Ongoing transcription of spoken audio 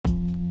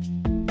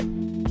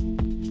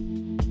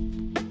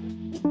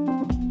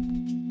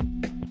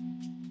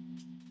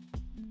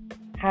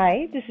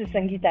Hi, this is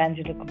Sangeeta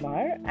Angela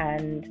Kumar,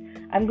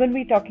 and I'm going to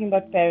be talking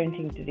about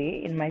parenting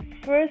today in my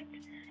first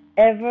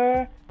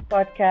ever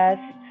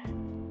podcast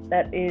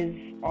that is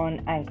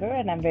on Anchor,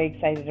 and I'm very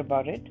excited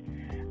about it.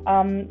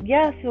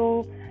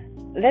 So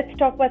let's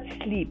talk about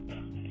sleep.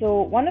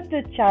 So, one of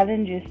the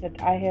challenges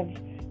that I have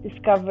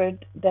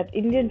discovered that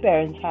Indian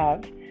parents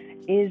have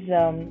is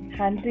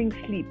handling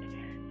sleep.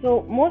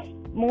 So,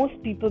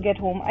 most people get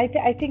home.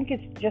 I think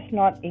it's just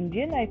not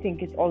Indian. I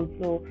think it's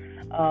also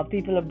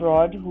people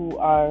abroad who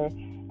are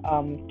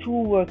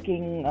two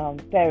working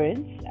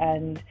parents,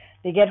 and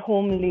they get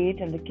home late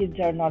and the kids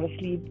are not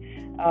asleep.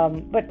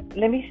 But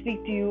let me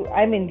speak to you.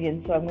 I'm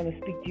Indian, so I'm going to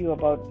speak to you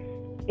about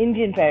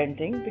Indian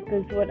parenting,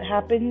 because what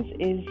happens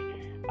is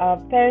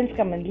parents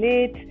come in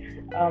late.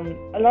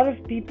 A lot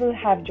of people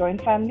have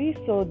joint families,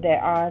 so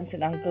their aunts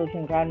and uncles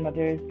and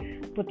grandmothers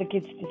put the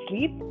kids to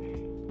sleep.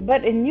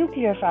 But in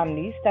nuclear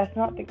families, that's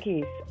not the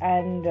case.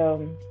 And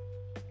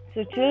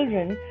so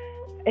children,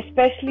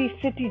 especially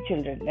city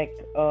children, like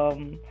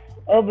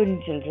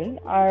urban children,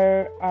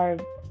 are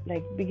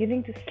like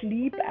beginning to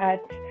sleep at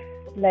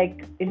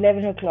like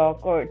 11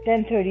 o'clock or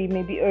 10:30.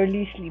 Maybe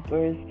early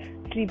sleepers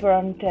sleep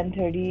around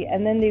 10:30,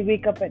 and then they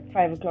wake up at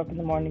 5 o'clock in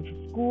the morning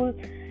for school.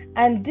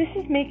 And this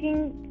is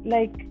making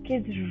like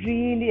kids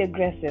really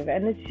aggressive,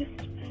 and it's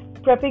just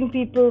prepping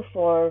people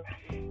for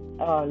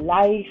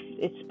life.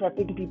 It's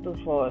prepping people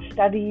for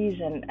studies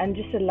and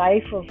just a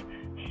life of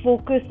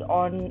focus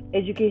on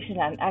education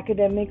and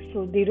academics.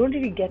 So they don't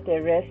really get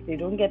their rest, they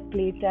don't get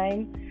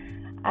playtime.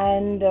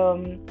 And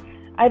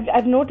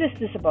I've noticed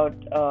this about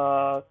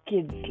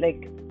kids.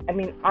 Like, I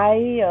mean,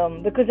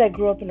 because I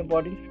grew up in a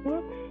boarding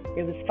school,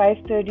 it was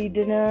 5:30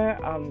 dinner,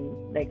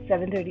 like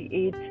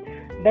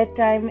 7:38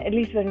 bedtime, at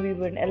least when we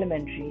were in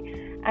elementary.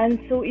 And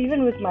so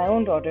even with my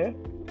own daughter,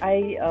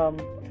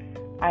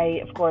 I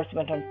of course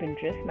went on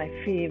Pinterest, my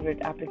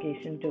favorite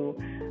application to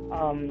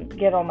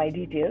get all my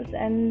details,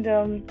 and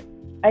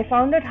I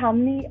found out how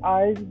many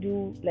hours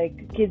do like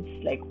kids,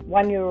 like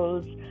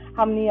 1-year-olds,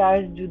 how many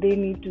hours do they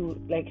need to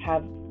like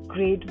have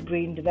great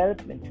brain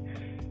development.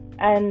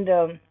 And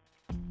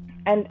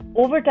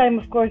over time,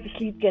 of course, the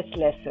sleep gets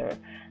lesser,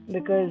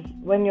 because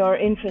when you're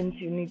infants,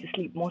 you need to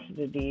sleep most of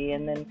the day,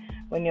 and then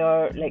when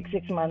you're like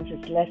 6 months,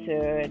 it's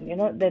lesser,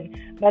 and then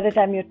by the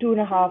time you're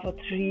 2.5 or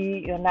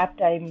 3, your nap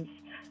times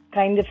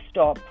kind of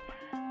stop.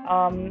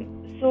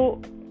 So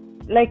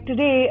like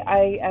today,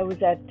 I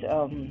was at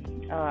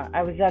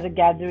a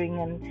gathering,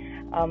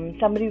 and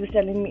somebody was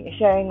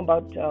sharing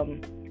about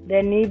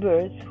their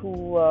neighbors who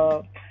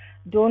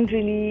don't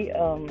really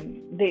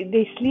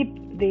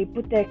they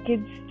put their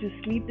kids to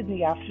sleep in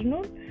the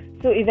afternoon,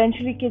 so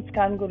eventually kids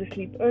can't go to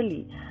sleep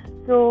early.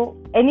 So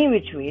any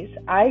which ways,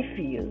 I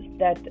feel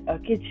that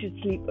kids should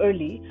sleep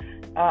early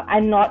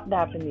and not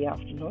nap in the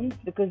afternoon,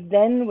 because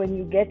then when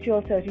you get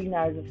your 13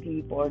 hours of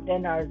sleep or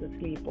 10 hours of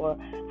sleep or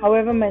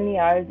however many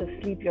hours of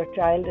sleep your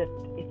child at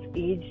its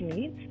age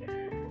needs,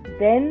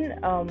 then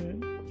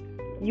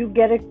you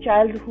get a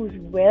child who's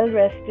well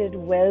rested,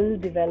 well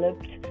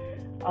developed,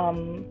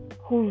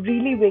 who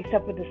really wakes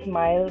up with a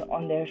smile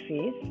on their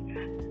face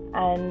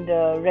and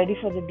ready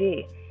for the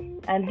day.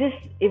 And this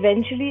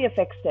eventually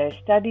affects their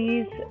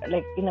studies,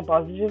 like in a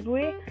positive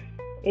way.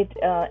 It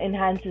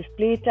enhances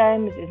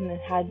playtime. It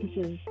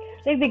enhances,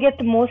 like, they get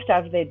the most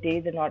out of their day.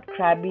 They're not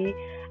crabby,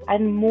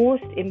 and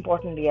most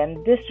importantly,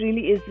 and this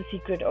really is the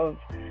secret of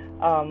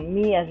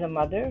me as a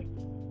mother,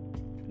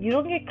 you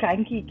don't get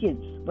cranky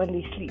kids when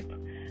they sleep.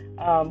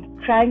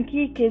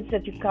 Cranky kids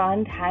that you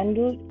can't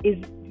handle is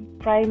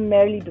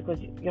primarily because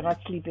you're not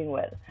sleeping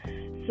well.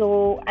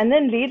 So, and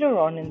then later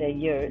on in their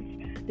years,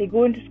 they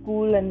go into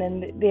school, and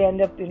then they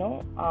end up,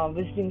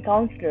 visiting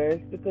counselors,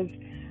 because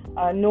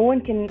no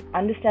one can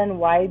understand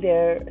why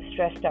they're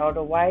stressed out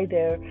or why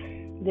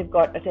they've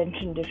got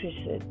attention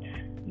deficit.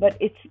 But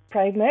it's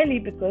primarily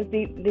because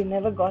they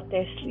never got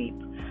their sleep.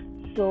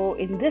 So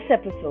in this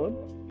episode,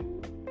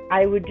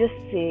 I would just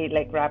say,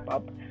 like, wrap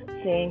up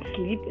saying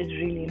sleep is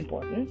really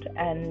important,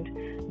 and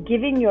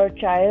giving your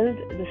child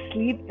the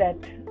sleep that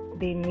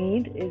they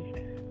need is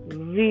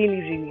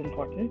really, really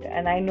important.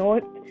 And I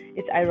know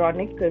it's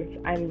ironic because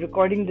I'm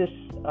recording this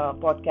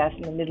podcast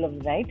in the middle of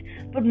the night,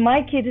 but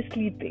my kid is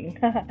sleeping.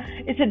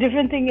 It's a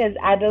different thing. As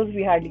adults,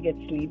 we hardly get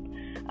sleep.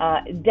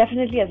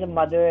 Definitely as a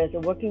mother, as a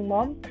working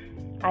mom,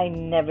 I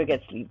never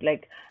get sleep.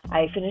 Like,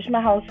 I finish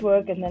my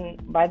housework, and then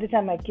by the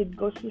time my kid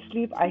goes to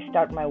sleep, I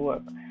start my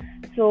work.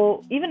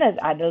 So even as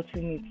adults,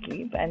 we need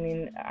sleep. I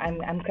mean,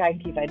 I'm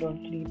cranky if I don't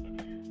sleep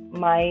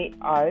my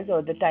hours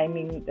or the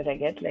timing that I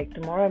get. Like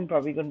tomorrow, I'm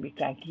probably going to be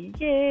cranky.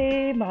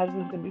 Yay! My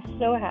husband's going to be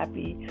so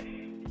happy.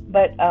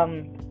 But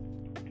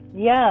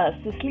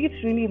so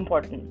sleep's really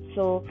important.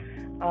 So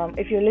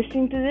if you're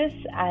listening to this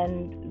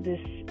and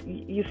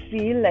you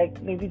feel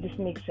like maybe this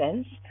makes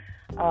sense,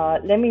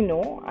 let me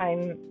know.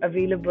 I'm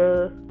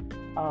available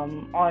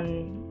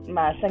on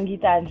my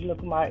Sangeeta Angela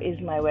Kumar is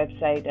my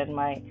website, and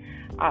my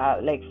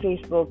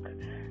Facebook.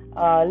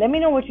 Let me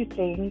know what you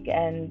think,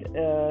 and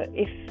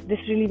if this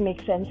really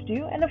makes sense to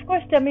you. And of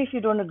course, tell me if you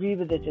don't agree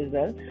with it as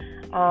well.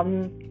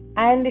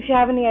 And if you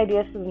have any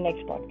ideas for the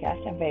next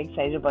podcast, I'm very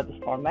excited about this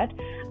format.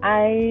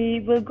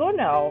 I will go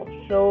now.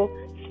 So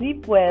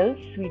sleep well,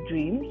 sweet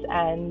dreams,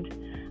 and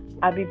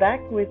I'll be back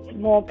with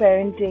more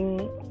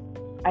parenting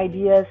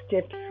ideas,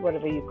 tips,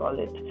 whatever you call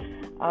it.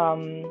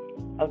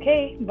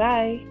 Okay,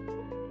 bye.